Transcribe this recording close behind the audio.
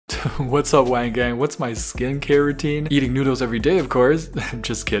What's up, Wang Gang? What's my skincare routine? Eating noodles every day, of course.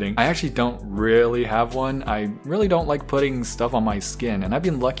 Just kidding. I actually don't really have one. I really don't like putting stuff on my skin, and I've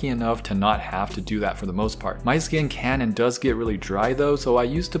been lucky enough to not have to do that for the most part. My skin can and does get really dry though, so I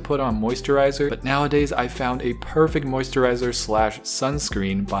used to put on moisturizer, but nowadays I found a perfect moisturizer slash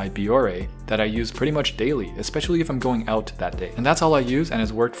sunscreen by Biore that I use pretty much daily, especially if I'm going out that day. And that's all I use, and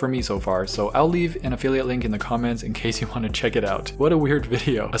it's worked for me so far, so I'll leave an affiliate link in the comments in case you want to check it out. What a weird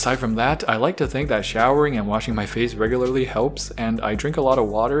video. Aside from that, I like to think that showering and washing my face regularly helps, and I drink a lot of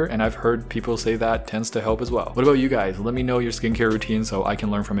water, and I've heard people say that tends to help as well. What about you guys? Let me know your skincare routine so I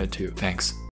can learn from it too. Thanks.